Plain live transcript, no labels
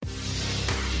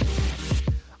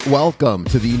Welcome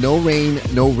to the No Rain,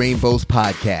 No Rainbows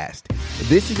podcast.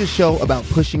 This is a show about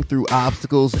pushing through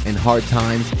obstacles and hard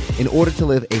times in order to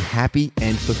live a happy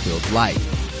and fulfilled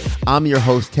life. I'm your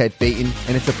host, Ted Phaeton,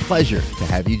 and it's a pleasure to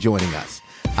have you joining us.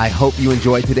 I hope you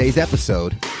enjoyed today's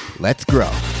episode. Let's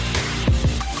grow.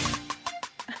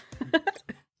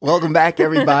 Welcome back,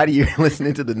 everybody. You're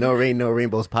listening to the No Rain, No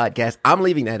Rainbows podcast. I'm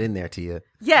leaving that in there, Tia.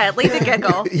 Yeah, leave the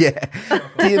giggle. Yeah.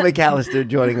 Tia McAllister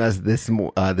joining us this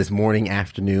morning,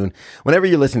 afternoon. Whenever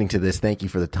you're listening to this, thank you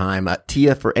for the time.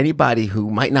 Tia, for anybody who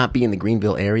might not be in the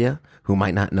Greenville area, who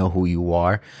might not know who you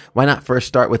are, why not first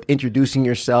start with introducing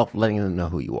yourself, letting them know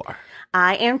who you are?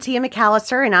 I am Tia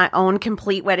McAllister, and I own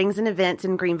Complete Weddings and Events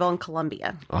in Greenville and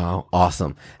Columbia. Oh,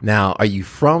 awesome. Now, are you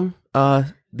from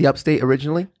the upstate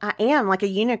originally? I am, like a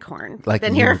unicorn. Like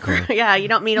Been a here unicorn. Yeah, you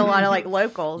don't meet a lot of like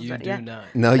locals. You but do yeah.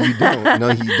 not. No, you don't. No,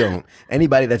 you don't.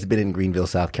 Anybody that's been in Greenville,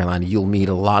 South Carolina, you'll meet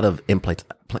a lot of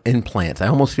implants. I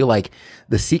almost feel like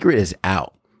the secret is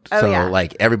out. Oh, So, yeah.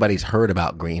 like, everybody's heard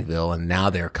about Greenville, and now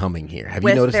they're coming here. Have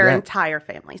With you noticed their that? entire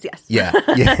families, yes. Yeah.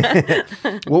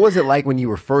 What was it like when you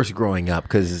were first growing up?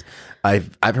 Because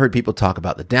I've heard people talk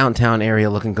about the downtown area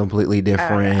looking completely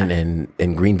different,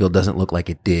 and Greenville doesn't look like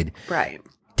it did Right.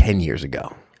 10 years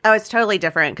ago. Oh, it's totally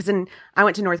different because I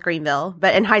went to North Greenville,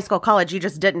 but in high school, college, you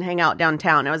just didn't hang out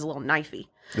downtown. It was a little knifey.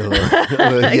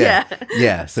 Yeah.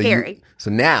 Yeah. So Scary. so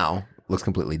now looks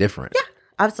completely different. Yeah,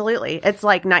 absolutely. It's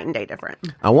like night and day different.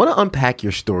 I want to unpack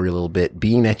your story a little bit,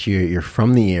 being that you're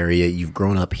from the area, you've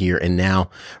grown up here, and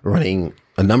now running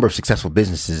a number of successful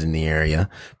businesses in the area,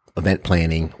 event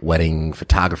planning, wedding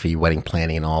photography, wedding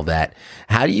planning, and all that.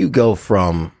 How do you go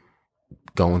from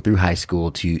going through high school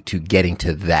to getting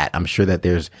to that? I'm sure that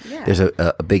there's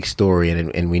a big story,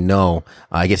 and we know,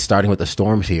 I guess starting with the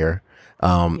storms here,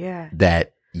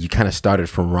 that you kind of started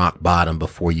from rock bottom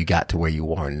before you got to where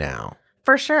you are now.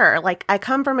 For sure. Like, I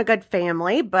come from a good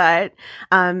family, but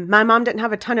my mom didn't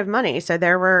have a ton of money. So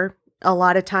there were a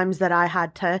lot of times that I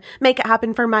had to make it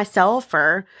happen for myself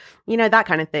or, that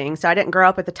kind of thing. So I didn't grow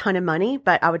up with a ton of money,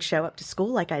 but I would show up to school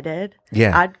like I did.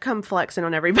 Yeah. I'd come flexing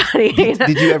on everybody.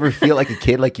 Did you ever feel like a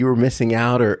kid, like you were missing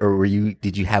out, or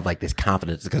did you have like this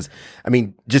confidence? Because, I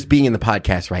mean, just being in the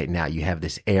podcast right now, you have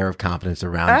this air of confidence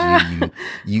around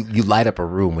you. You light up a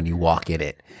room when you walk in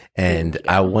it. And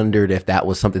I wondered if that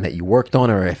was something that you worked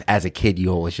on, or if as a kid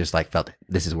you always just like felt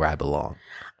this is where I belong.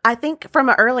 I think from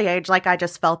an early age, like I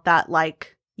just felt that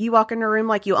like you walk in a room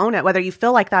like you own it, whether you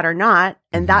feel like that or not.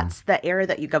 And that's the air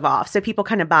that you give off. So people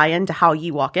kind of buy into how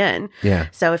you walk in. Yeah.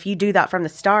 So if you do that from the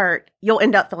start, you'll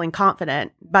end up feeling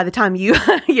confident by the time you,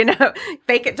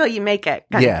 fake it till you make it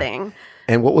kind of thing.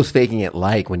 And what was faking it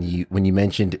like when you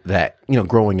mentioned that,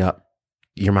 growing up,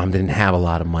 your mom didn't have a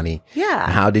lot of money? Yeah.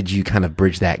 How did you kind of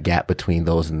bridge that gap between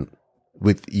those and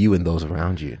with you and those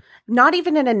around you? Not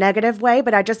even in a negative way,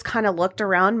 but I just kind of looked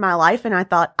around my life and I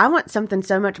thought, I want something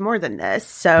so much more than this.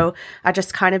 So I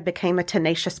just kind of became a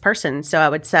tenacious person. So I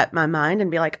would set my mind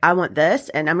and be like, I want this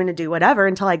and I'm going to do whatever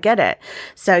until I get it.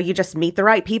 So you just meet the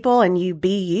right people and you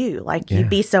be you. Like you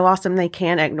be so awesome they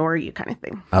can't ignore you kind of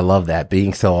thing. I love that.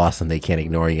 Being so awesome they can't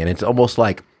ignore you. And it's almost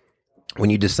like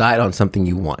when you decide on something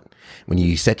you want, when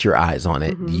you set your eyes on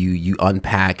it, you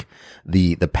unpack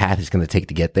the path it's going to take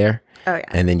to get there. Oh, yeah.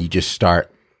 And then you just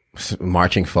start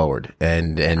marching forward.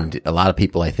 And a lot of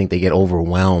people, I think they get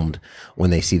overwhelmed when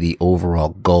they see the overall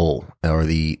goal or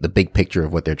the big picture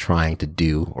of what they're trying to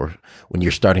do, or when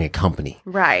you're starting a company.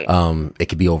 Right. It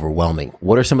can be overwhelming.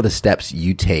 What are some of the steps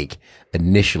you take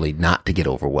initially not to get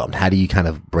overwhelmed? How do you kind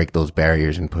of break those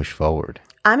barriers and push forward?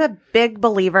 I'm a big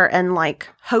believer in like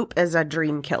hope is a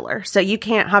dream killer. So you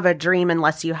can't have a dream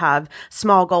unless you have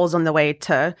small goals on the way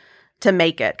to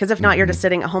make it. Because if not, you're just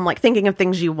sitting at home like thinking of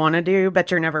things you want to do, but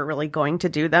you're never really going to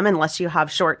do them unless you have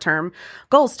short-term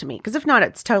goals to meet. Because if not,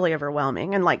 it's totally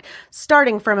overwhelming. And like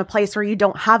starting from a place where you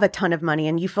don't have a ton of money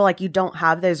and you feel like you don't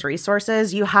have those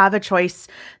resources, you have a choice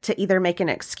to either make an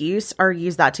excuse or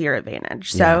use that to your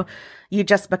advantage. So you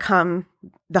just become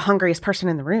the hungriest person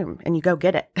in the room and you go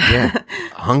get it. Yeah.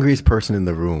 Hungriest person in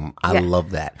the room. I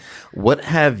love that. What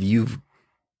have you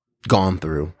gone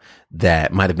through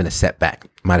that might have been a setback,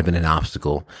 might have been an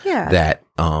obstacle, that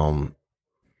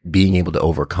being able to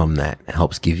overcome that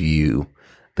helps give you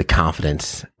the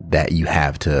confidence that you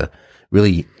have to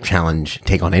really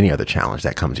take on any other challenge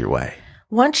that comes your way?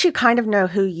 Once you kind of know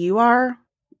who you are,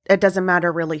 it doesn't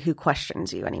matter really who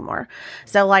questions you anymore.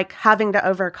 So like having to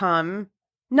overcome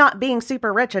not being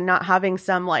super rich and not having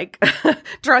some like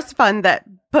trust fund that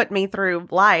put me through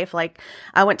life. Like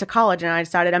I went to college and I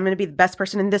decided I'm going to be the best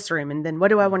person in this room. And then what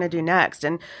do I want to do next?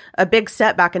 And a big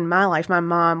setback in my life, my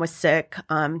mom was sick.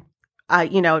 I,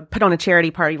 put on a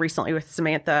charity party recently with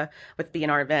Samantha with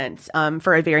B&R Events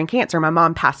for ovarian cancer. My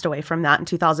mom passed away from that in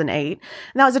 2008.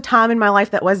 And that was a time in my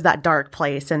life that was that dark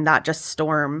place and that just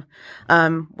storm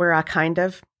where I kind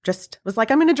of just was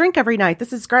like, I'm going to drink every night.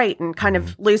 This is great. And kind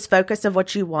of lose focus of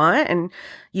what you want. And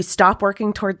you stop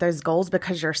working toward those goals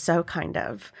because you're so kind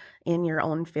of in your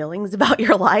own feelings about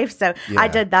your life. So I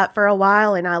did that for a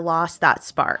while and I lost that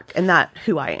spark and that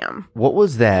who I am. What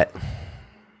was that?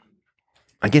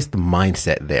 I guess the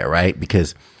mindset there, right?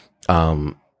 Because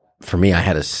for me, I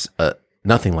had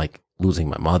nothing like losing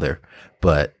my mother.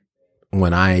 But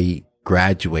when I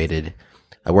graduated,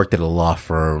 I worked at a law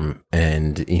firm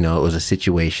and, it was a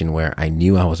situation where I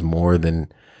knew I was more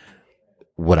than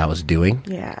what I was doing.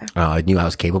 Yeah. I knew I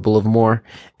was capable of more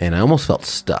and I almost felt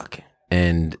stuck.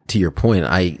 And to your point,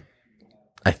 I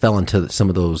fell into some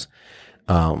of those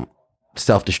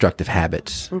self-destructive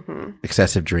habits,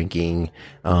 excessive drinking,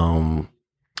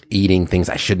 eating things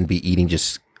I shouldn't be eating,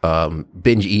 just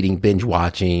binge eating, binge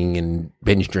watching, and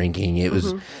binge drinking. It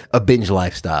was a binge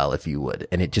lifestyle, if you would,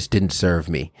 and it just didn't serve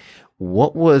me.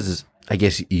 What was, I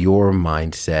guess, your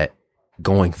mindset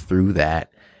going through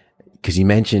that? Because you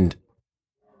mentioned,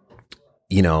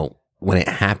 when it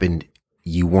happened,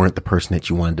 you weren't the person that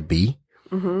you wanted to be.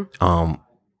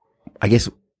 I guess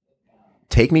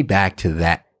take me back to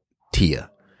that Tia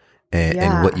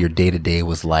and what your day-to-day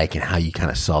was like and how you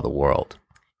kind of saw the world.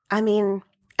 I mean,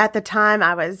 at the time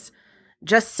I was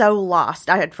just so lost.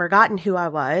 I had forgotten who I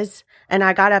was and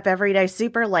I got up every day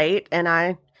super late and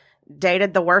I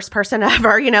dated the worst person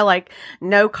ever,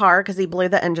 no car because he blew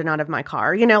the engine out of my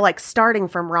car, starting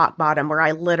from rock bottom where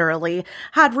I literally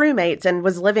had roommates and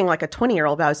was living like a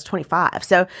 20-year-old, but I was 25.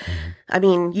 So, I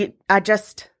mean,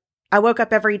 I woke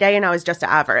up every day and I was just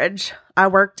average. I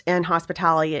worked in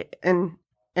hospitality and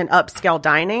upscale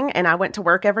dining and I went to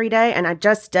work every day and I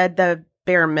just did the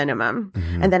bare minimum.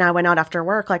 And then I went out after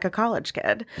work like a college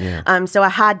kid. Yeah. So I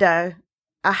had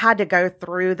to go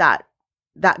through that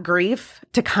grief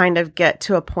to kind of get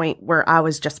to a point where I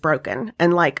was just broken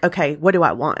and like, okay, what do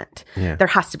I want? Yeah. There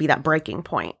has to be that breaking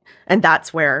point. And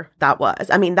that's where that was.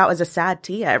 I mean, that was a sad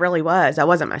Tia. It really was. I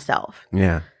wasn't myself.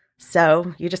 Yeah.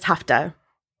 So you just have to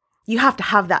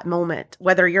have that moment,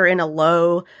 whether you're in a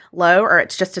low, or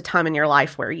it's just a time in your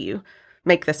life where you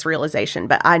make this realization.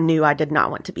 But I knew I did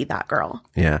not want to be that girl.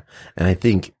 Yeah. And I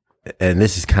think, and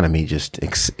this is kind of me just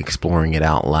exploring it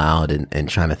out loud and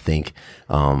trying to think,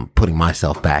 putting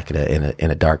myself back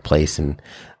in a dark place, and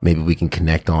maybe we can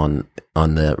connect on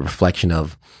the reflection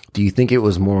of, do you think it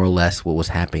was more or less what was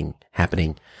happening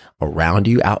around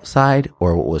you outside,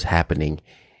 or what was happening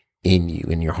in you,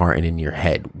 in your heart and in your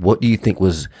head? What do you think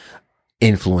was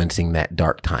influencing that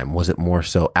dark time? Was it more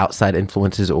so outside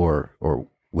influences or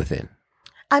within?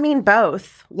 I mean,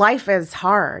 both. Life is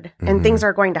hard and things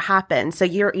are going to happen. So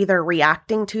you're either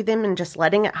reacting to them and just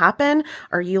letting it happen,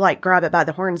 or you like grab it by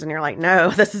the horns and you're like, no,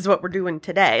 this is what we're doing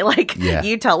today. Like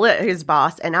you tell it who's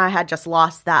boss. And I had just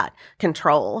lost that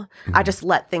control. I just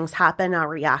let things happen. I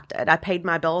reacted. I paid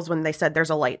my bills when they said there's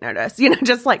a late notice,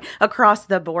 just like across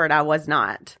the board. I was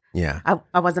not. Yeah.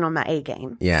 I wasn't on my A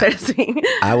game. Yeah. So to speak.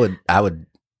 I would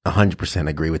 100%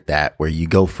 agree with that, where you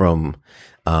go from,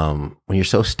 when you're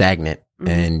so stagnant,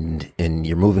 and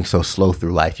you're moving so slow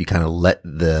through life, you kind of let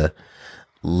the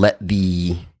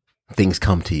things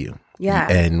come to you. Yeah.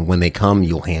 And when they come,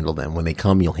 you'll handle them. When they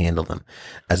come, you'll handle them.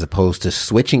 As opposed to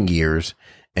switching gears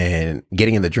and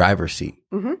getting in the driver's seat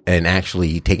and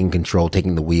actually taking control,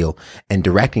 taking the wheel and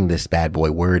directing this bad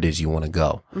boy where it is you want to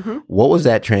go. What was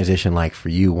that transition like for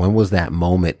you? When was that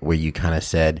moment where you kind of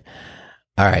said,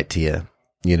 all right, Tia,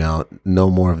 no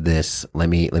more of this. Let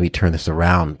me turn this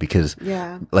around, because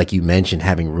like you mentioned,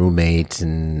 having roommates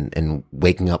and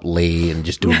waking up late and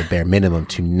just doing the bare minimum,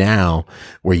 to now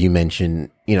where you mentioned,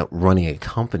 running a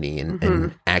company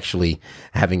and actually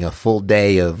having a full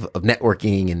day of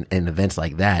networking and events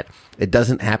like that. It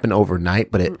doesn't happen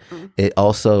overnight, but it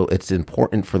also, it's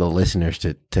important for the listeners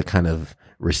to kind of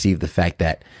receive the fact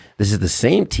that this is the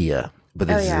same Tia, but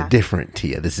this is a different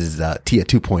Tia. This is Tia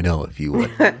 2.0, if you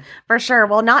would. For sure.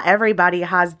 Well, not everybody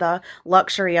has the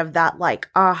luxury of that like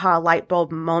aha light bulb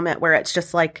moment where it's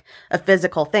just like a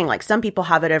physical thing. Like some people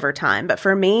have it over time. But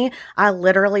for me, I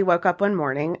literally woke up one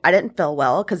morning. I didn't feel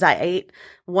well because I ate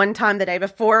one time the day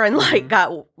before and like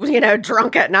got,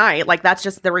 drunk at night. Like that's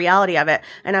just the reality of it.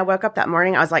 And I woke up that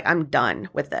morning. I was like, I'm done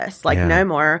with this. Like no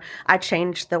more. I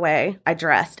changed the way I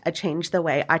dressed. I changed the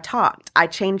way I talked. I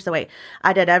changed the way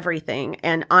I did everything.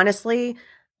 And honestly,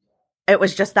 it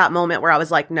was just that moment where I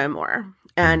was like, no more.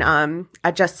 And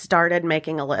I just started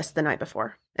making a list the night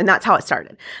before. And that's how it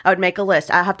started. I would make a list.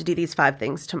 I have to do these 5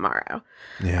 things tomorrow.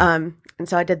 Yeah. And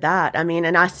so I did that. I mean,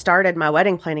 and I started my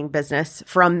wedding planning business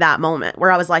from that moment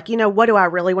where I was like, what do I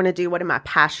really want to do? What am I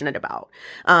passionate about?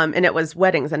 And it was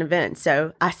weddings and events.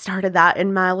 So I started that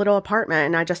in my little apartment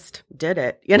and I just did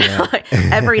it. Like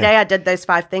every day I did those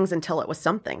 5 things until it was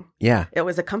something. Yeah. It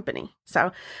was a company.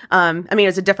 So, I mean, it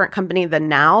was a different company than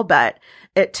now, but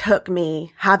it took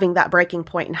me having that breaking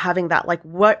point and having that, like,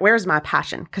 where's my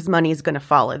passion? Because money is going to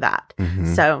follow that.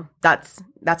 So that's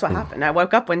what happened. I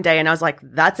woke up one day and I was like,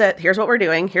 that's it. Here's what we're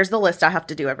doing. Here's the list I have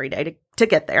to do every day to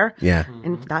get there. Yeah.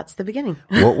 And that's the beginning.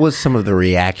 What was some of the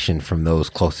reaction from those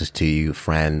closest to you,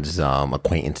 friends,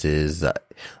 acquaintances?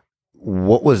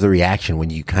 What was the reaction when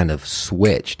you kind of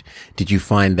switched? Did you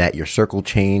find that your circle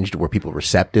changed? Were people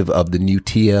receptive of the new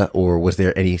Tia, or was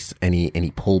there any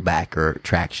pullback or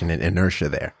traction and inertia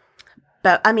there?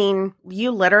 But I mean,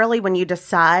 you literally, when you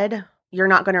decide you're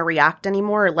not going to react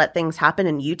anymore or let things happen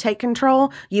and you take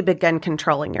control, you begin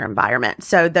controlling your environment.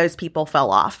 So those people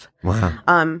fell off. Wow.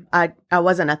 I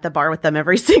wasn't at the bar with them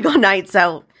every single night.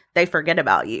 So they forget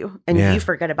about you and you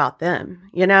forget about them.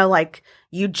 Like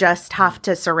you just have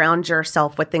to surround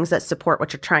yourself with things that support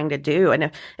what you're trying to do.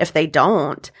 And if they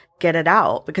don't, get it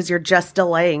out because you're just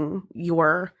delaying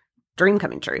your dream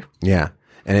coming true. Yeah.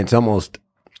 And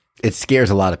it scares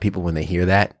a lot of people when they hear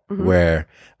that, where,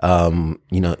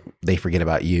 they forget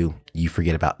about you, you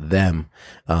forget about them.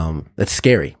 That's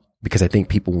scary because I think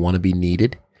people want to be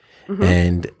needed.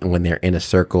 And when they're in a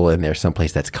circle and they're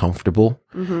someplace that's comfortable,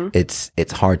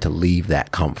 it's hard to leave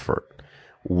that comfort.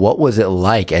 What was it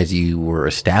like as you were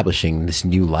establishing this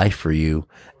new life for you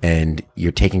and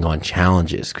you're taking on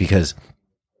challenges? Because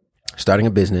starting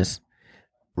a business,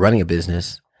 running a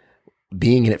business,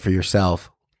 being in it for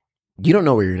yourself, you don't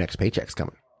know where your next paycheck's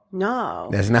coming. No.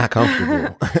 That's not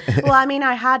comfortable. Well, I mean,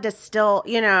 I had to still,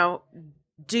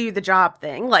 do the job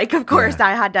thing. Like, of course,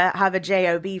 I had to have a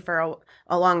job for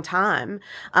a long time.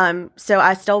 So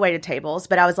I still waited tables,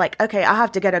 but I was like, okay, I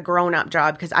have to get a grown-up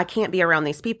job because I can't be around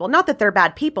these people. Not that they're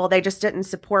bad people. They just didn't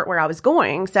support where I was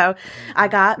going. So I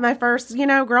got my first,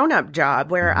 grown-up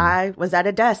job where I was at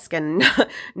a desk and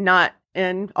not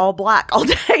in all black all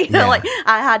day. Like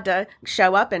I had to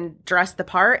show up and dress the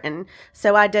part. And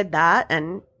so I did that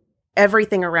and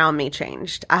everything around me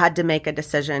changed. I had to make a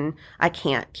decision. I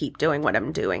can't keep doing what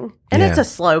I'm doing. And it's a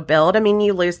slow build. I mean,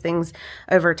 you lose things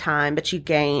over time, but you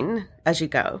gain as you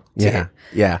go. Yeah.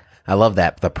 Yeah. I love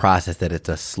that. The process that it's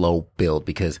a slow build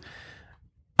because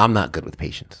I'm not good with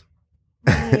patience.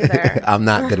 Neither. I'm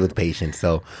not good with patience.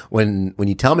 So when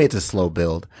you tell me it's a slow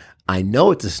build, I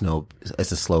know it's a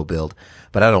slow build,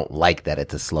 but I don't like that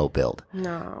it's a slow build.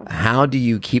 No. How do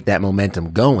you keep that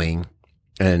momentum going?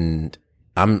 And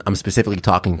I'm specifically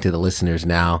talking to the listeners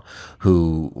now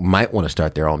who might want to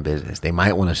start their own business. They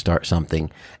might want to start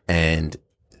something and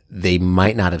they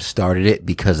might not have started it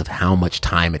because of how much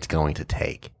time it's going to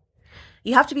take.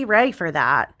 You have to be ready for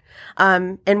that.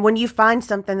 And when you find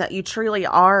something that you truly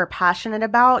are passionate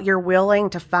about, you're willing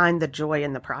to find the joy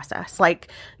in the process.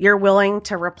 Like you're willing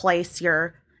to replace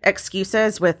your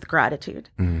excuses with gratitude.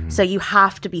 So you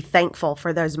have to be thankful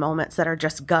for those moments that are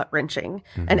just gut wrenching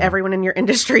and everyone in your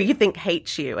industry you think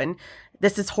hates you and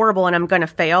this is horrible and I'm going to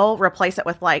fail. Replace it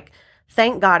with like,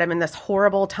 thank God I'm in this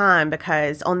horrible time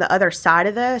because on the other side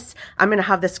of this, I'm going to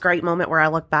have this great moment where I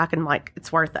look back and like,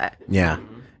 it's worth it. Yeah.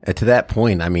 And to that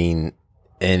point, I mean,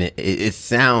 and it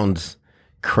sounds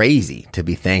crazy to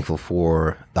be thankful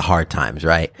for the hard times,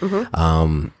 right?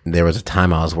 There was a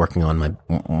time I was working on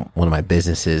one of my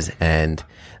businesses and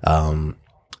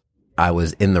I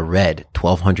was in the red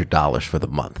 $1,200 for the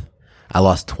month. I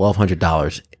lost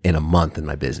 $1,200 in a month in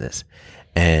my business.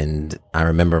 And I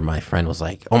remember my friend was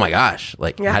like, oh my gosh,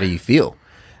 like, how do you feel?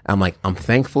 I'm like, I'm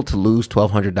thankful to lose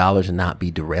 $1,200 and not be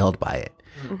derailed by it.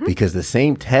 Because the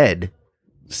same Ted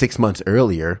 6 months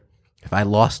earlier, if I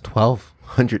lost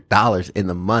 $1,200 in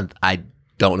the month, I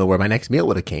don't know where my next meal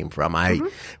would have came from. I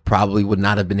probably would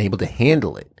not have been able to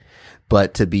handle it.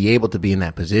 But to be able to be in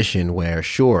that position where,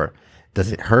 sure,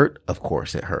 does it hurt? Of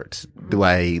course it hurts. Do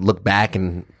I look back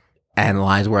and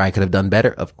analyze where I could have done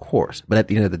better? Of course. But at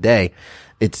the end of the day,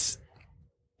 it's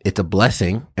a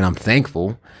blessing and I'm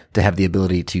thankful to have the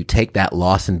ability to take that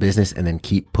loss in business and then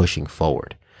keep pushing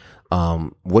forward.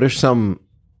 What are some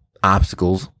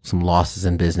obstacles, some losses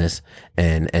in business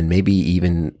and maybe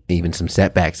even some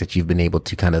setbacks that you've been able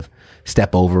to kind of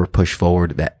step over, push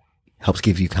forward that helps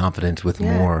give you confidence with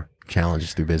more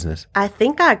challenges through business? I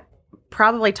think I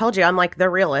probably told you I'm like the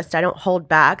realist. I don't hold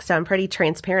back. So I'm pretty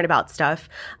transparent about stuff.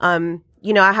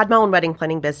 I had my own wedding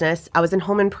planning business. I was in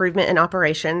home improvement and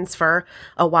operations for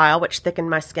a while, which thickened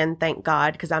my skin, thank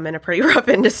God, because I'm in a pretty rough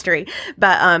industry.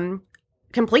 But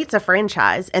Complete's a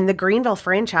franchise, and the Greenville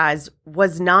franchise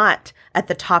was not at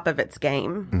the top of its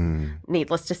game,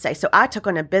 needless to say. So I took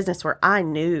on a business where I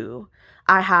knew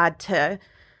I had to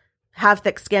have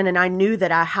thick skin, and I knew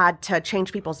that I had to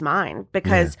change people's mind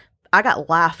because I got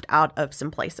laughed out of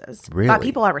some places by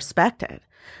people I respected.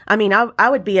 I mean, I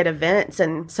would be at events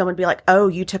and someone would be like, oh,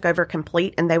 you took over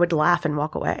Complete, and they would laugh and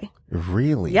walk away.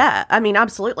 Really? Yeah. I mean,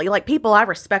 absolutely. Like, people, I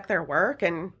respect their work,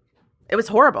 and it was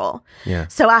horrible. Yeah.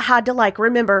 So I had to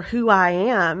remember who I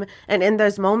am, and in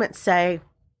those moments say,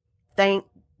 thank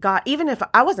God. Even if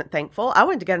I wasn't thankful, I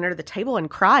wanted to get under the table and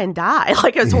cry and die.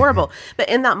 Like, it was horrible. But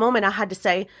in that moment, I had to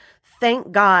say,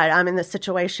 thank God I'm in this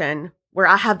situation where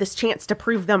I have this chance to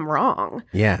prove them wrong.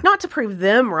 Yeah. Not to prove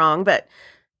them wrong, but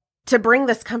to bring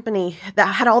this company that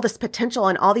had all this potential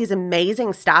and all these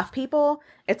amazing staff people.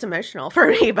 It's emotional for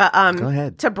me, but Go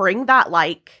ahead. To bring that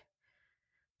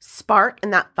spark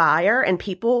and that fire, and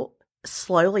people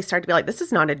slowly started to be like, this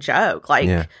is not a joke.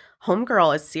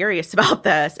 Homegirl is serious about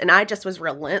this. And I just was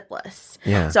relentless.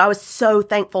 Yeah. So I was so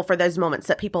thankful for those moments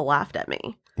that people laughed at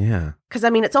me. Yeah. Because,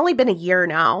 I mean, it's only been a year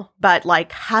now, but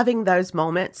having those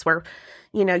moments where,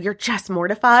 you're just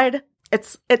mortified,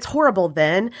 it's horrible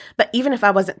then. But even if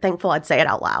I wasn't thankful, I'd say it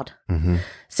out loud. Mm-hmm.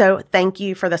 So thank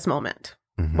you for this moment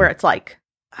where it's I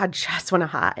just want to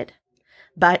hide.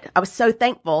 But I was so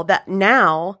thankful that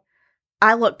now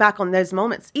I look back on those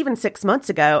moments, even 6 months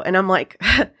ago, and I'm like,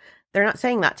 they're not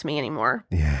saying that to me anymore.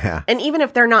 Yeah. And even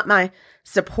if they're not my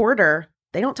supporter,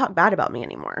 they don't talk bad about me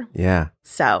anymore. Yeah.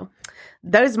 So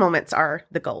those moments are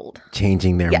the gold.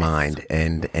 Changing their mind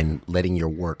and letting your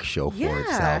work show for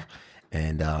itself.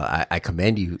 And I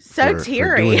commend you for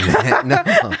doing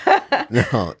that.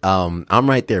 No, I'm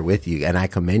right there with you, and I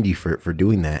commend you for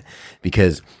doing that,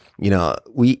 because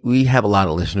we have a lot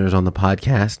of listeners on the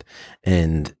podcast,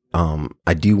 and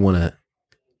I do want to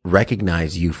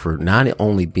recognize you for not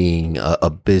only being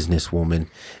a businesswoman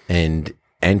and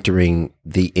entering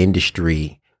the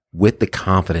industry with the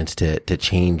confidence to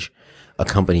change a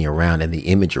company around and the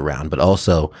image around, but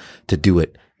also to do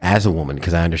it as a woman,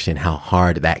 because I understand how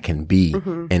hard that can be,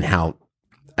 and how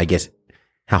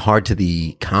hard to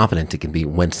the confidence it can be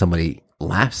when somebody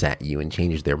laughs at you and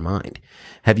changes their mind.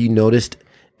 Have you noticed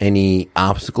any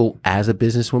obstacle as a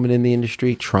businesswoman in the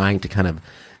industry trying to kind of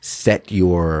set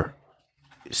your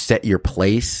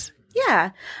place?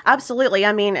 Yeah, absolutely.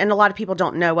 I mean, and a lot of people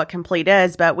don't know what Complete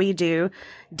is, but we do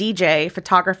DJ,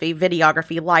 photography,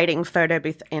 videography, lighting, photo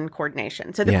booth, and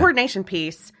coordination. So the coordination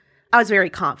piece, I was very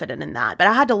confident in that, but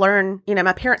I had to learn,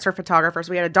 my parents were photographers.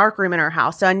 We had a dark room in our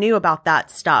house. So I knew about that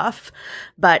stuff,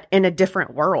 but in a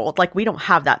different world. We don't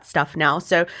have that stuff now.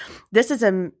 So this is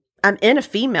I'm in a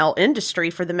female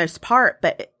industry for the most part,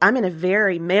 but I'm in a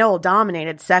very male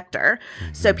dominated sector.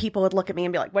 So people would look at me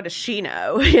and be like, what does she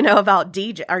know, about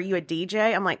DJ? Are you a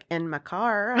DJ? I'm like, in my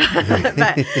car.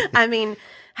 But I mean,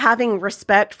 having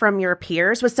respect from your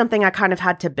peers was something I kind of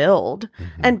had to build,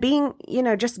 and being,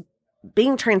 just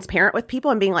being transparent with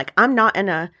people and being like, I'm not in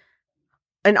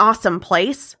an awesome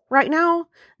place right now.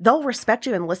 They'll respect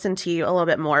you and listen to you a little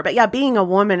bit more. But yeah, being a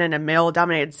woman in a male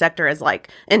dominated sector is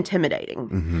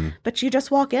intimidating, but you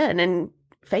just walk in and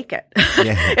fake it.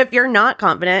 Yeah. If you're not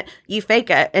confident, you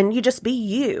fake it, and you just be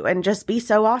you and just be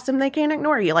so awesome they can't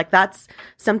ignore you. That's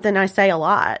something I say a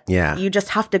lot. Yeah. You just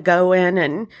have to go in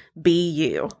and be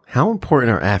you. How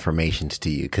important are affirmations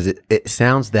to you? Because it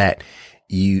sounds that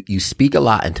you speak a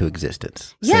lot into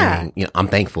existence. Yeah. Saying, I'm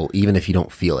thankful, even if you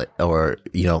don't feel it, or,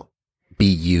 be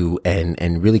you,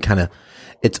 and really kind of,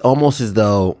 it's almost as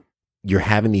though you're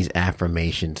having these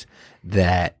affirmations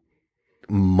that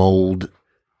mold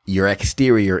your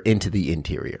exterior into the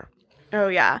interior. Oh,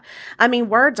 yeah. I mean,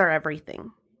 words are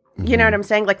everything. You know what I'm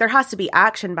saying? There has to be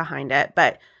action behind it,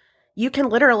 but you can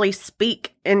literally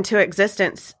speak into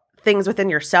existence things within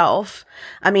yourself.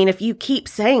 I mean, if you keep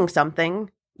saying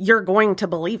something, you're going to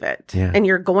believe it, and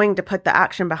you're going to put the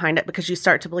action behind it because you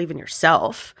start to believe in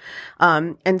yourself.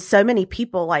 And so many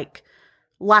people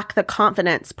lack the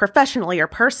confidence professionally or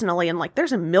personally. And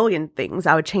there's a million things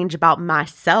I would change about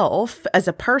myself as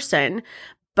a person.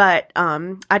 But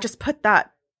I just put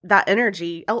that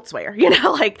energy elsewhere,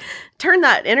 turn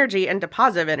that energy into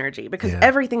positive energy, because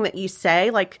everything that you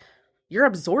say, you're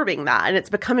absorbing that, and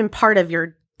it's becoming part of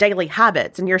your daily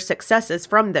habits and your successes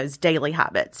from those daily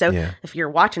habits. So if you're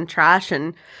watching trash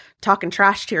and talking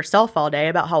trash to yourself all day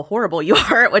about how horrible you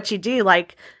are at what you do,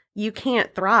 you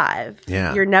can't thrive.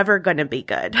 Yeah. You're never going to be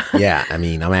good. Yeah. I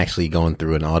mean, I'm actually going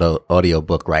through an audio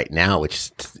book right now, which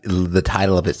the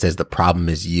title of it says The Problem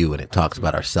Is You. And it talks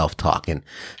about our self-talk and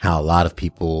how a lot of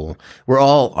people, we're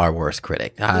all our worst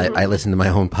critic. I listen to my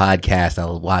own podcast.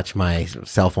 I'll watch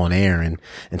myself on air and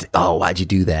say, oh, why'd you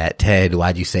do that? Ted,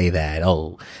 why'd you say that?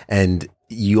 Oh, and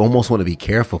you almost want to be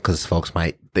careful because folks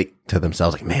might think to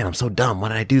themselves like, man, I'm so dumb. Why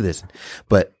did I do this?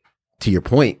 But to your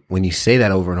point, when you say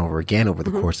that over and over again over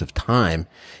the course of time,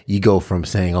 you go from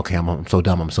saying, okay, I'm so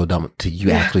dumb, to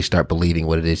you actually start believing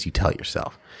what it is you tell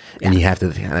yourself. And you have to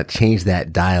kind of change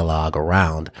that dialogue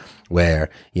around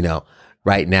where, you know,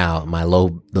 right now,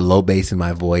 the low bass in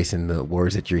my voice and the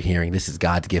words that you're hearing, this is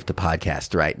God's gift to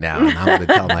podcast right now. And I'm going to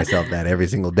tell myself that every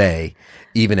single day,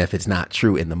 even if it's not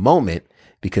true in the moment,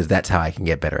 because that's how I can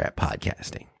get better at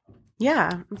podcasting.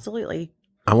 Yeah, absolutely.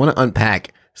 I want to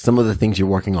unpack some of the things you're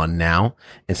working on now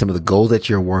and some of the goals that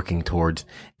you're working towards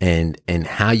and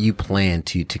how you plan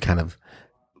to kind of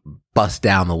bust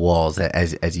down the walls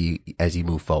as you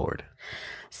move forward.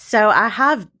 So I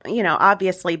have, you know,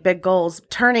 obviously big goals.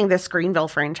 Turning this Greenville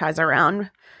franchise around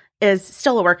is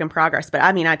still a work in progress. But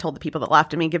I mean, I told the people that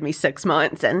laughed at me, give me 6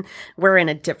 months and we're in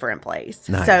a different place.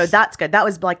 Nice. So that's good. That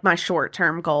was like my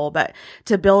short-term goal. But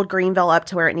to build Greenville up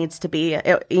to where it needs to be,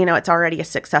 it's already a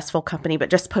successful company, but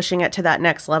just pushing it to that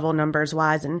next level numbers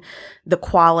wise and the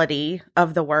quality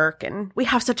of the work. And we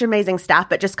have such amazing staff,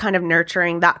 but just kind of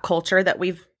nurturing that culture that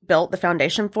we've built the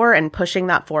foundation for and pushing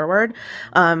that forward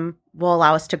will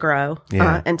allow us to grow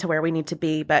into where we need to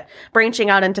be. But branching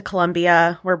out into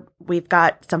Columbia, we've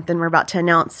got something we're about to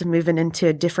announce, moving into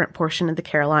a different portion of the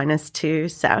Carolinas too.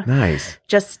 So nice.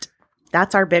 Just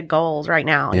that's our big goals right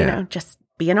now. You know, just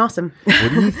being awesome. What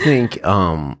do you think?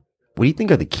 What do you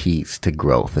think are the keys to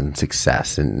growth and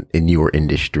success in your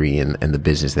industry and the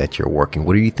business that you're working?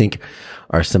 What do you think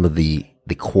are some of the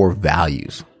core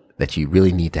values that you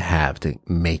really need to have to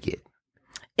make it?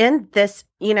 In this,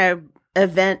 you know,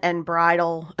 event and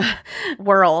bridal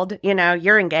world, you know,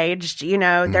 you're engaged, you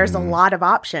know, there's a lot of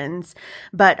options,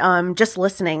 but just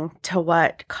listening to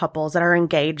what couples that are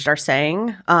engaged are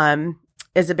saying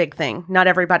is a big thing. Not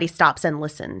everybody stops and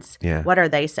listens. Yeah. What are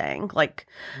they saying? Like,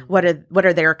 what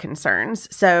are their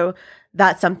concerns? So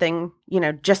that's something, you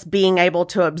know, just being able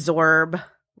to absorb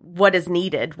what is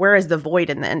needed. Where is the void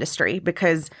in the industry?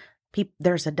 Because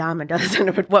there's a dime a dozen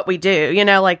of what we do, you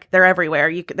know, like they're everywhere.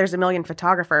 There's a million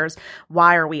photographers.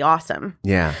 Why are we awesome?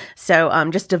 Yeah. So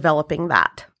just developing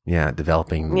that. Yeah.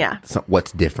 Developing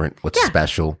what's different, what's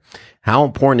special. How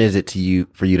important is it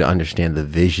for you to understand the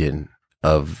vision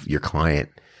of your client,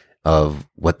 of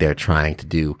what they're trying to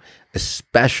do,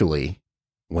 especially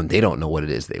when they don't know what it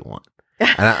is they want?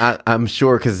 And I'm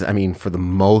sure, because I mean, for the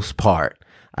most part,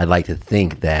 I'd like to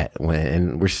think that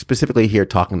and we're specifically here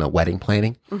talking to wedding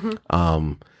planning,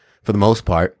 for the most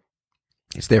part,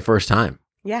 it's their first time.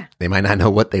 Yeah. They might not know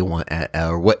what they want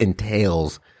or what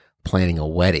entails planning a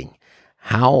wedding.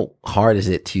 How hard is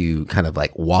it to kind of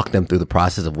like walk them through the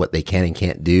process of what they can and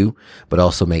can't do, but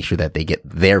also make sure that they get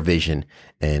their vision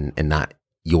and not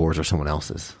yours or someone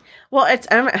else's? Well,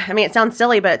 it sounds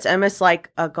silly, but it's almost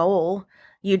like a goal.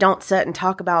 You don't sit and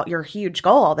talk about your huge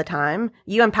goal all the time.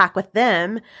 You unpack with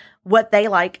them what they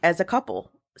like as a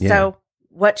couple. Yeah. So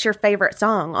what's your favorite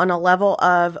song on a level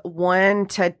of 1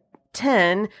 to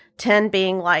 10, 10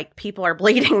 being like people are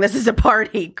bleeding, this is a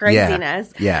party,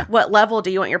 craziness. Yeah. What level do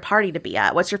you want your party to be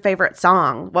at? What's your favorite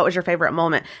song? What was your favorite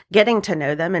moment? Getting to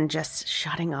know them and just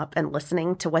shutting up and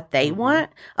listening to what they want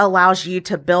allows you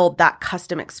to build that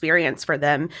custom experience for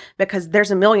them, because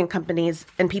there's a million companies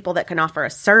and people that can offer a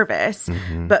service,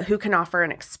 but who can offer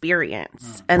an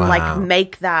experience and like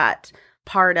make that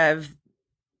part of,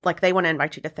 like, they want to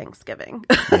invite you to Thanksgiving.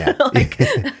 Yeah. Like,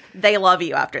 they love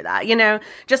you after that, you know,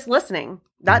 just listening.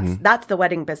 That's the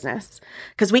wedding business,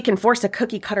 because we can force a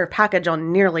cookie cutter package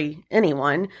on nearly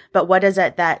anyone. But what is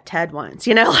it that Ted wants?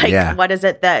 You know, like, what is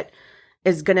it that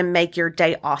is going to make your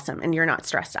day awesome and you're not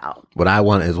stressed out? What I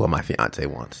want is what my fiance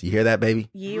wants. You hear that, baby?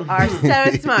 You are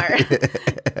so smart.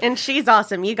 And she's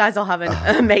awesome. You guys will have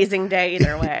an amazing day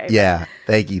either way. Yeah.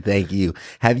 Thank you. Thank you.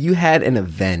 Have you had an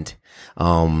event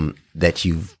that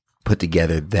you've put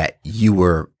together that you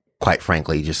were, quite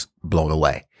frankly, just blown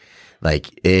away?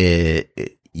 Like,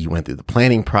 you went through the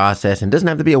planning process, and it doesn't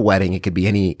have to be a wedding. It could be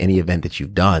any event that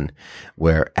you've done,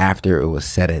 where after it was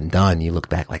said and done, you look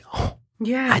back like, oh,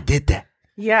 yeah, I did that.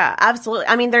 Yeah, absolutely.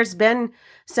 I mean, there's been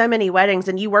so many weddings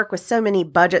and you work with so many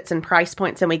budgets and price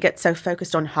points and we get so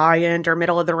focused on high end or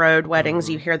middle of the road weddings.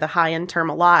 You hear the high end term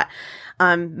a lot.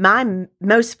 My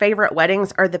most favorite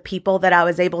weddings are the people that I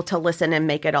was able to listen and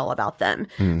make it all about them.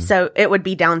 So it would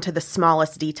be down to the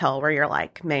smallest detail where you're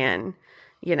like, man,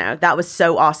 you know, that was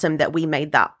so awesome that we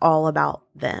made that all about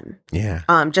them. Yeah.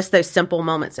 Just those simple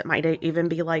moments. It might even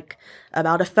be like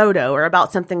about a photo or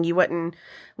about something you wouldn't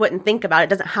think about. It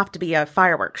doesn't have to be a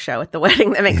fireworks show at the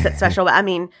wedding that makes it special. But I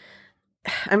mean,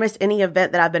 almost any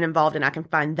event that I've been involved in, I can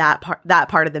find that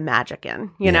part of the magic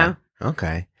in, you know?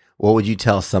 Okay. What would you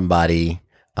tell somebody?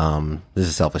 This is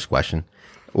a selfish question.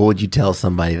 What would you tell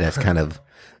somebody that's kind of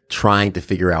trying to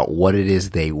figure out what it is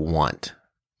they want?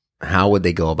 How would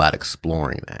they go about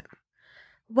exploring that?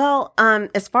 Well,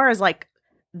 as far as like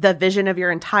the vision of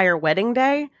your entire wedding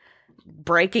day,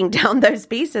 breaking down those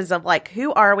pieces of like,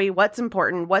 who are we? What's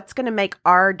important? What's going to make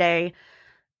our day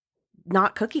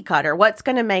not cookie cutter? What's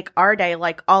going to make our day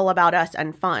like all about us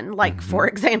and fun? Like, for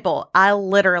example, I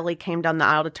literally came down the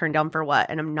aisle to turn down for what?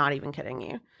 And I'm not even kidding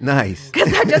you. Nice.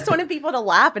 Because I just wanted people to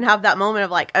laugh and have that moment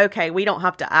of like, okay, we don't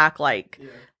have to act like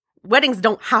weddings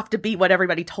don't have to be what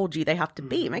everybody told you they have to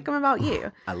be. Make them about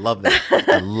you. I love that.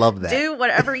 I love that. Do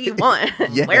whatever you want.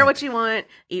 Yeah. Wear what you want.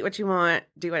 Eat what you want.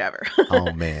 Do whatever.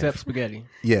 Oh, man. Except spaghetti.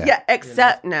 Yeah. Yeah,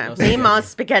 except no. Meemaw's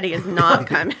spaghetti is not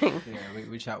coming.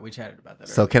 Yeah, we chatted about that.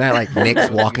 So can I like Nick's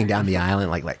walking down the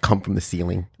island, like come from the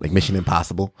ceiling, like Mission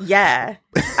Impossible? Yeah,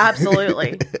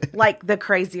 absolutely. Like the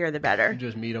crazier the You better.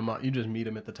 just meet them. You just meet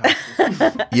them at the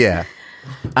top. Yeah.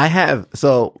 I have.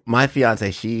 So my fiance,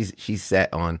 she's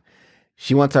set on,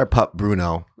 she wants our pup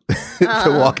Bruno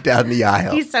to walk down the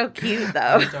aisle. He's so cute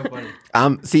though. It's so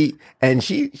funny. See, and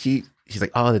she's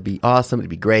like, oh, that'd be awesome. It'd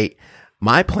be great.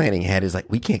 My planning head is like,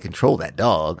 we can't control that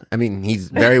dog. I mean, he's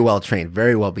very well trained,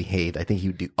 very well behaved. I think he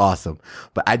would do awesome,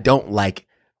 but I don't like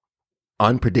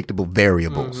unpredictable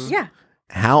variables. Yeah.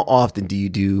 How often do you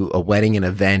do a wedding, an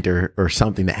event, or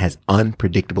something that has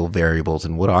unpredictable variables?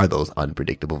 And what are those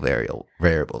unpredictable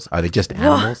variables? Are they just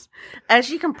animals? As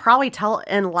you can probably tell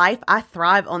in life, I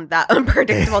thrive on that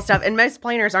unpredictable stuff. And most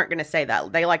planners aren't going to say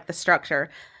that. They like the structure.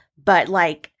 But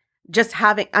like just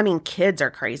having, I mean, kids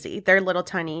are crazy. They're little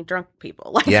tiny drunk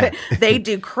people. Like they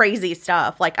do crazy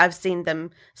stuff. Like I've seen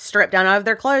them strip down out of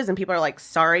their clothes and people are like,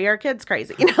 sorry, our kid's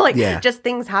crazy. You know, like just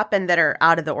things happen that are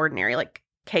out of the ordinary. Like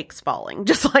cakes falling,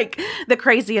 just like the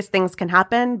craziest things can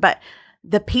happen. But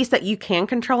the piece that you can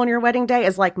control on your wedding day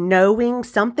is like knowing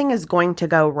something is going to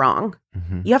go wrong.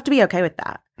 Mm-hmm. You have to be okay with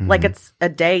that. Mm-hmm. Like it's a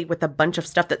day with a bunch of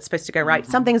stuff that's supposed to go right.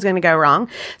 Mm-hmm. Something's going to go wrong.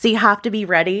 So you have to be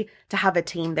ready to have a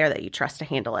team there that you trust to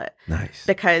handle it. Nice.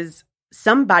 Because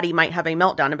somebody might have a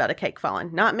meltdown about a cake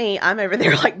falling. Not me. I'm over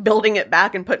there like building it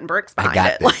back and putting bricks behind I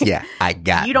got it. this. Like, yeah, I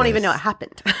got You don't this. even know it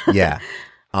happened. Yeah.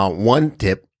 One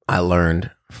tip I learned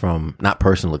from not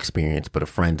personal experience, but a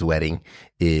friend's wedding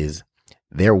is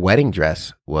their wedding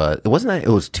dress it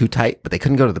was too tight, but they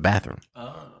couldn't go to the bathroom.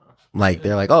 Like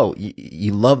they're like, oh,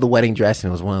 you love the wedding dress. And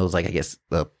it was one of those, like, I guess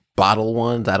the bottle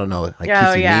ones. I don't know, like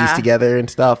keeps your knees together and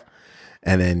stuff.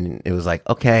 And then it was like,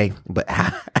 okay, but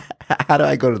how do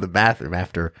I go to the bathroom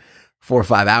after 4 or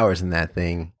 5 hours in that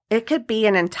thing? It could be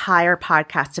an entire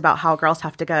podcast about how girls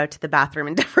have to go to the bathroom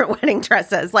in different wedding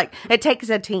dresses. Like, it takes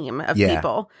a team of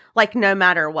people. Like, no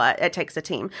matter what, it takes a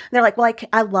team. And they're like, well,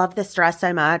 I love this dress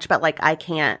so much, but, like, I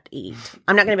can't eat.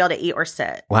 I'm not going to be able to eat or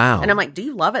sit. Wow. And I'm like, do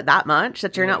you love it that much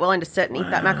that you're not willing to sit and eat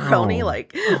that macaroni?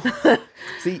 Like,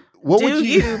 see, what would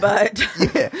you but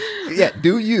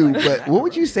do you? But what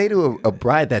would you say to a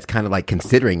bride that's kind of like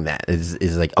considering that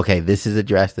is like, okay, this is a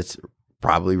dress that's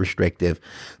probably restrictive,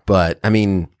 but I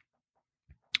mean,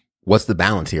 what's the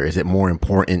balance here? Is it more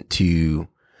important to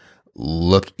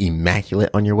look immaculate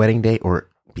on your wedding day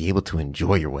or be able to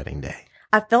enjoy your wedding day?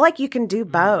 I feel like you can do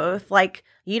both. Like,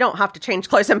 you don't have to change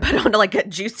clothes and put on like a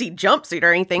juicy jumpsuit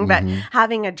or anything, but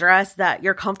having a dress that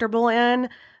you're comfortable in,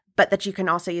 but that you can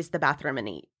also use the bathroom and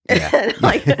eat. Yeah.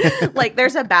 like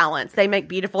there's a balance. They make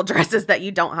beautiful dresses that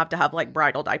you don't have to have like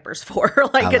bridal diapers for.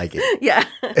 I like it. Yeah.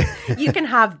 You can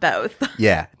have both.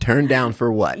 Yeah. Turn down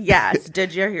for what? Yes.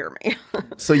 Did you hear me?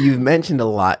 So you've mentioned a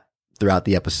lot throughout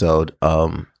the episode.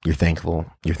 You're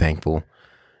thankful.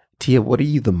 Tia, what are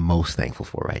you the most thankful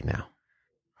for right now?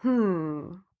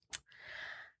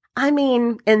 I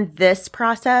mean, in this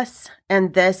process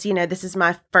and this, this is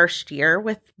my first year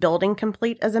with Building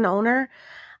Complete as an owner.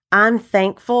 I'm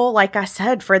thankful, like I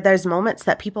said, for those moments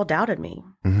that people doubted me.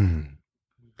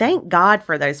 Thank God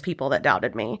for those people that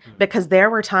doubted me, because there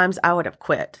were times I would have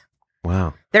quit.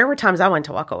 Wow. There were times I wanted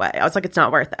to walk away. I was like, it's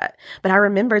not worth it. But I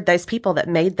remembered those people that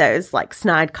made those like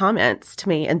snide comments to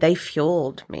me, and they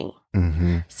fueled me.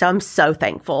 Mm-hmm. So I'm so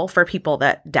thankful for people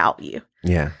that doubt you.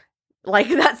 Yeah. Like,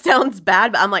 that sounds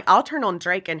bad, but I'm like, I'll turn on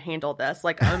Drake and handle this.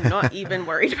 Like, I'm not even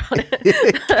worried about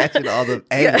it. Catching all the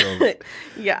angles.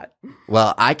 Yeah.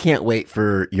 Well, I can't wait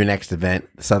for your next event.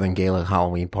 The Southern Gala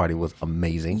Halloween party was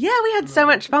amazing. Yeah, we had so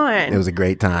much fun. It was a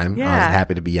great time. I Yeah. was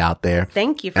happy to be out there.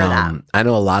 Thank you for that. I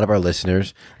know a lot of our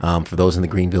listeners, for those in the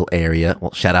Greenville area,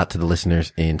 well, shout out to the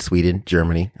listeners in Sweden,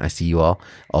 Germany. I see you all.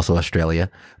 Also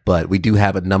Australia. But we do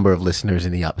have a number of listeners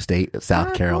in the upstate of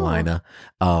South Carolina.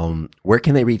 Where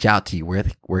can they reach out to you?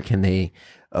 Where can they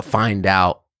find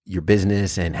out your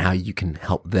business and how you can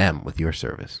help them with your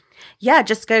service? Yeah,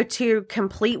 just go to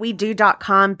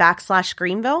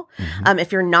completewedo.com/Greenville.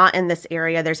 If you're not in this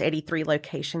area, there's 83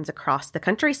 locations across the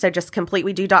country. So just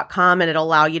completewedo.com, and it'll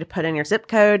allow you to put in your zip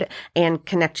code and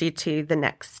connect you to the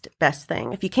next best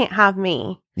thing. If you can't have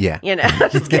me, Yeah. you know,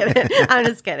 just kidding. I'm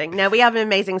just kidding. No, we have an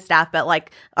amazing staff, but like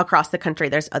across the country,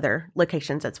 there's other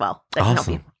locations as well that can help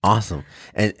you. Awesome.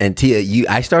 And Tia,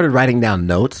 I started writing down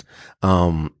notes,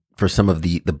 for some of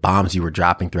the bombs you were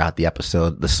dropping throughout the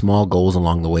episode. The small goals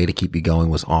along the way to keep you going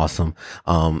was awesome.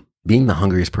 Being the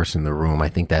hungriest person in the room, I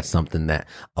think that's something that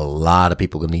a lot of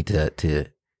people need to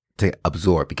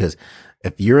absorb, because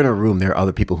if you're in a room, there are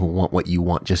other people who want what you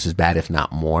want just as bad, if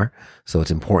not more. So it's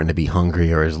important to be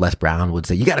hungry, or as Les Brown would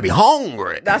say, you got to be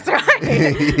hungry. That's right.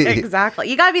 Exactly.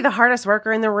 You got to be the hardest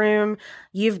worker in the room.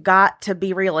 You've got to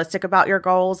be realistic about your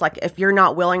goals. Like, if you're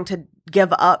not willing to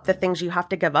give up the things you have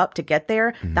to give up to get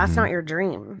there, that's not your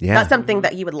dream. Yeah. That's something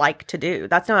that you would like to do.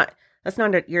 That's not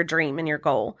your dream and your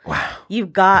goal. Wow.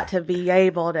 You've got to be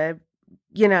able to,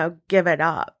 you know, give it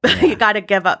up. Yeah. You got to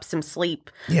give up some sleep.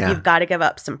 Yeah. You've got to give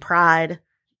up some pride.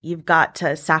 You've got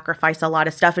to sacrifice a lot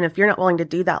of stuff. And if you're not willing to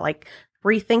do that, like,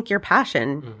 rethink your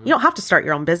passion. You don't have to start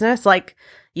your own business. Like,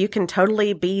 you can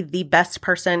totally be the best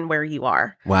person where you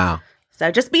are. Wow.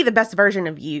 So just be the best version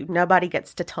of you. Nobody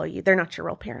gets to tell you. They're not your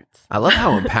real parents. I love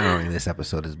how empowering this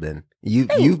episode has been.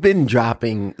 You've been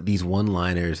dropping these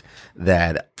one-liners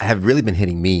that have really been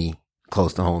hitting me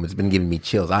close to home. It's been giving me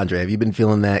chills. Andre, have you been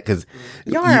feeling that? Because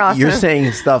Awesome. You're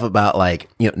saying stuff about, like,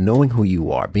 you know, knowing who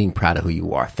you are, being proud of who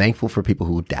you are, thankful for people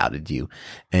who doubted you.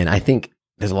 And I think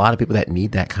there's a lot of people that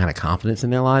need that kind of confidence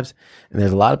in their lives. And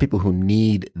there's a lot of people who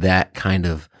need that kind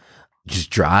of just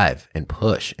drive and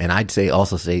push. And I'd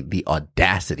also say the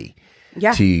audacity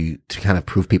to kind of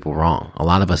prove people wrong. A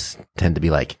lot of us tend to be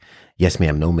like, yes,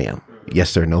 ma'am, no, ma'am. Yes,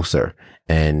 sir, no, sir.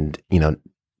 And, you know,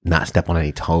 not step on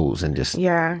any toes and just,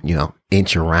 you know,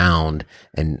 inch around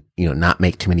and, you know, not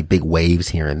make too many big waves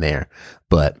here and there.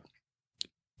 But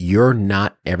you're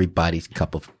not everybody's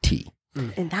cup of tea.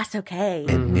 And that's okay.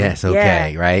 And yes,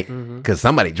 okay, right? Because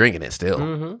somebody drinking it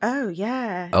still. Oh,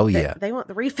 yeah. Oh, yeah. They want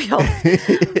the refills.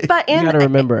 But You got to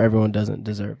remember, everyone doesn't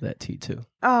deserve that tea too.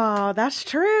 Oh, that's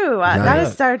true. That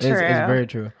is so true. It's very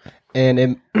true. And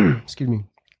it, excuse me,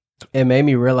 it made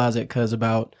me realize it because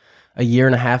about a year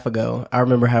and a half ago, I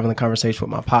remember having the conversation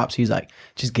with my pops. He's like,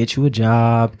 just get you a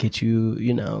job, get you,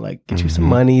 you know, like get you some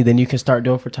money. Then you can start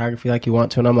doing photography like you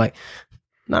want to. And I'm like,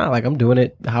 nah, like I'm doing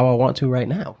it how I want to right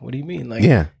now. What do you mean? Like,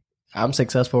 I'm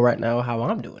successful right now how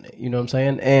I'm doing it. You know what I'm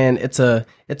saying? And it's a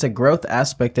growth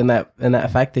aspect in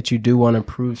that fact that you do want to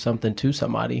prove something to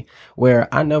somebody, where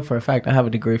I know for a fact I have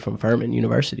a degree from Furman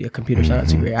University, a computer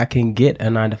science degree. I can get a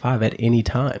 9-to-5 at any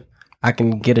time. I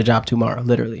can get a job tomorrow,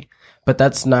 literally. But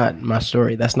that's not my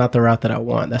story. That's not the route that I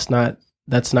want. That's not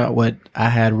what I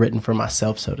had written for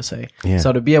myself, so to say. Yeah.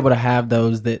 So to be able to have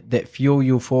those that fuel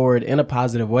you forward in a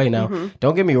positive way. Now,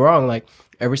 don't get me wrong. Like,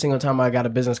 every single time I got a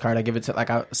business card, I give it to, like,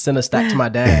 I send a stack to my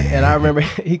dad. And I remember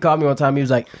he called me one time. He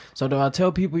was like, so do I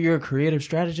tell people you're a creative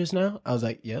strategist now? I was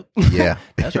like, yep. Yeah.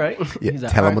 That's right. Yeah. He's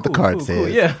like, tell him what the card says. Cool.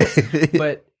 Yeah.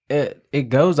 But it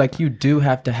goes like, you do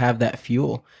have to have that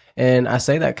fuel. And I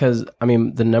say that because, I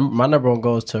mean, my number one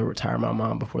goal is to retire my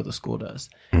mom before the school does.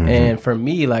 And for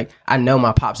me, like, I know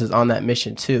my pops is on that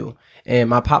mission too. And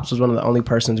my pops was one of the only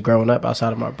persons growing up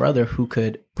outside of my brother who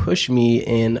could push me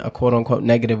in a quote unquote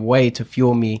negative way to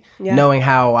fuel me, knowing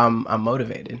how I'm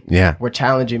motivated. Yeah. We're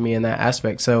challenging me in that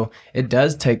aspect. So it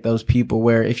does take those people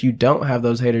where if you don't have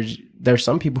those haters, there's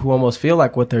some people who almost feel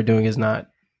like what they're doing is not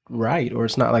right, or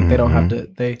it's not like they don't have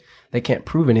to, they can't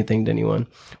prove anything to anyone.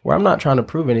 Where I'm not trying to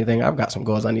prove anything. I've got some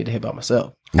goals I need to hit by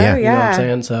myself. Yeah. You know what I'm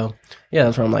saying? So yeah,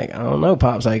 that's where I'm like, I don't know,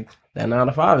 Pops, like that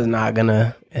 9-to-5 is not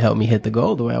gonna help me hit the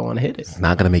goal the way I want to hit it. It's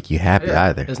not gonna make you happy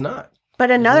either. It's not.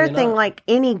 But another thing, like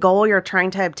any goal you're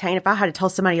trying to obtain, if I had to tell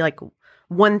somebody like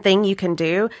one thing you can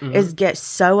do is get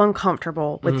so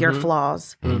uncomfortable with your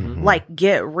flaws. Like,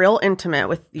 get real intimate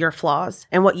with your flaws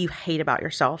and what you hate about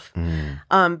yourself.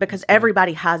 Because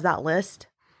everybody has that list.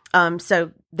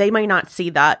 So they may not see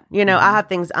that. You know, I have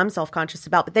things I'm self-conscious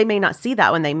about, but they may not see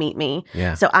that when they meet me.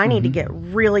 Yeah. So I need to get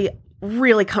really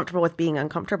comfortable with being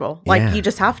uncomfortable. Like, you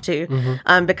just have to.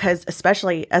 Because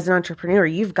especially as an entrepreneur,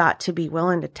 you've got to be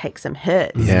willing to take some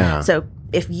hits. Yeah. So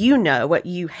if you know what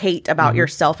you hate about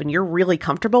yourself and you're really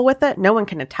comfortable with it, no one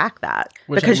can attack that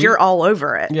because you're all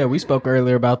over it. Yeah, we spoke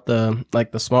earlier about the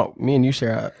small, me and you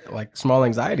share like small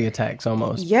anxiety attacks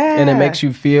almost. Yeah. And it makes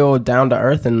you feel down to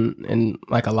earth and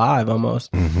like alive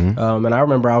almost. And I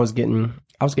remember I was getting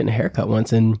a haircut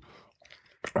once, and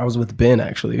I was with Ben,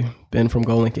 actually. Ben from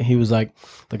Gold Link, and he was like,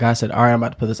 the guy said, all right, I'm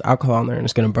about to put this alcohol in there and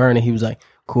it's going to burn. And he was like,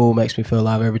 cool, makes me feel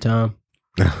alive every time.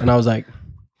 And I was like,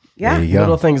 Yeah. There you go.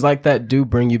 little things like that do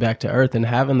bring you back to earth, and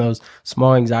having those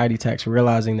small anxiety attacks,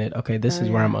 realizing that, okay, this is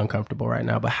where I'm uncomfortable right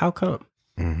now, but how come?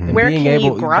 And Where can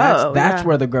you grow? That's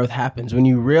where the growth happens, when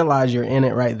you realize you're in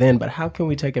it right then, but how can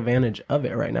we take advantage of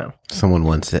it right now? Someone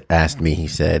once asked me, he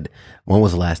said, when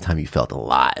was the last time you felt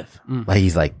alive? Like,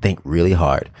 he's like, think really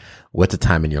hard. What's a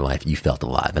time in your life you felt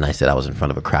alive? And I said, I was in front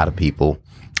of a crowd of people.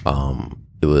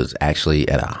 It was actually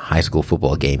at a high school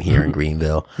football game here in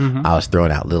Greenville. I was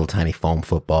throwing out little tiny foam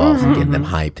footballs and getting them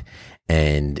hyped,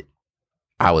 and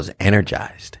I was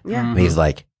energized. Yeah. And he's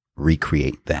like,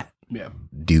 recreate that. Yeah.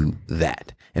 Do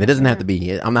that. And it doesn't have to be,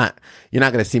 you're not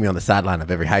going to see me on the sideline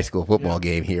of every high school football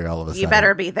game here all of a sudden. You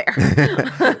better be there.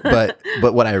 But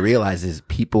what I realize is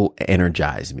people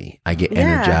energize me. I get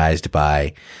energized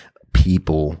by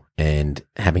people and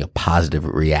having a positive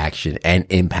reaction and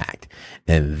impact.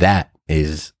 And that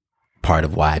is part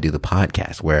of why I do the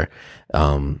podcast, where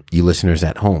you listeners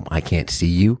at home, I can't see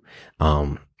you.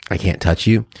 I can't touch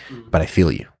you, but I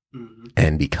feel you.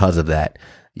 And because of that,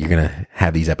 you're going to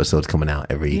have these episodes coming out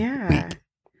every week.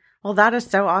 Well, that is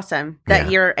so awesome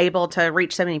that you're able to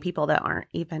reach so many people that aren't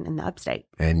even in the upstate.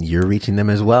 And you're reaching them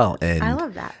as well. And I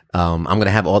love that. I'm going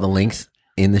to have all the links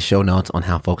in the show notes on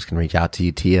how folks can reach out to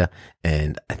you, Tia.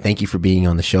 And I thank you for being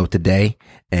on the show today.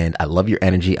 And I love your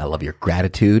energy. I love your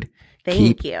gratitude.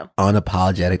 Thank you.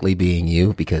 Unapologetically being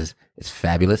you, because it's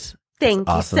fabulous. Thank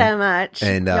you so much.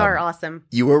 And you're awesome.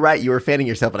 You were right. You were fanning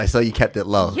yourself, and I saw you kept it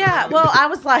low. Yeah. Well, I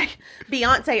was like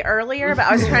Beyonce earlier, but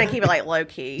I was trying to keep it like low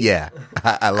key. Yeah.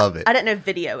 I love it. I didn't know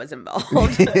video was involved.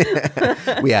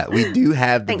 We do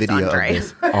have the video Andre. of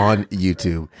this on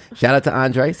YouTube. Shout out to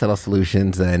Andre, Subtle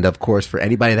Solutions. And of course, for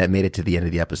anybody that made it to the end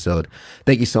of the episode,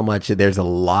 thank you so much. There's a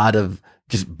lot of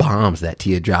just bombs that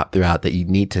Tia dropped throughout that you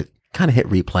need to kind of hit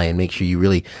replay and make sure you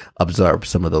really absorb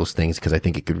some of those things, because I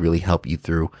think it could really help you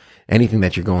through anything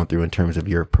that you're going through in terms of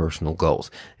your personal goals.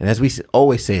 And as we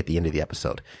always say at the end of the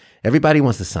episode, everybody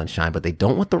wants the sunshine, but they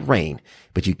don't want the rain.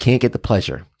 But you can't get the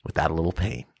pleasure without a little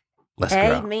pain. Let's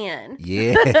grow. Amen.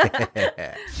 Yeah.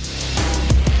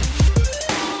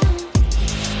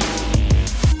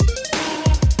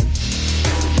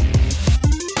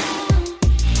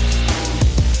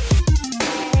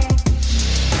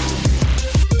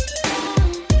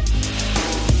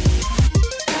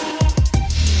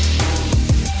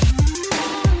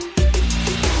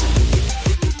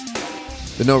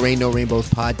 The No Rain, No Rainbows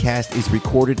podcast is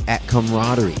recorded at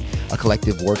Camaraderie, a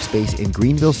collective workspace in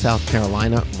Greenville, South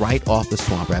Carolina, right off the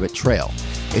Swamp Rabbit Trail.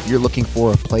 If you're looking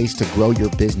for a place to grow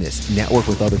your business, network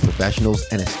with other professionals,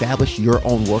 and establish your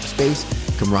own workspace,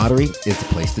 Camaraderie is the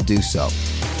place to do so.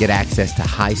 Get access to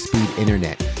high-speed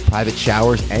internet, private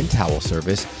showers and towel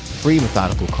service, free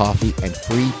methodical coffee, and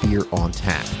free beer on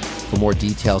tap. For more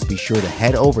details, be sure to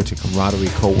head over to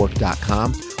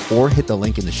CamaraderieCowork.com or hit the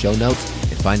link in the show notes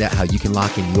and find out how you can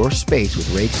lock in your space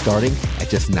with rates starting at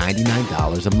just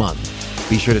 $99 a month.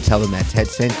 Be sure to tell them that Ted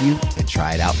sent you and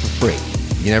try it out for free.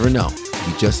 You never know,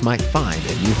 you just might find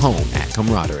a new home at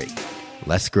Camaraderie.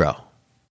 Let's grow.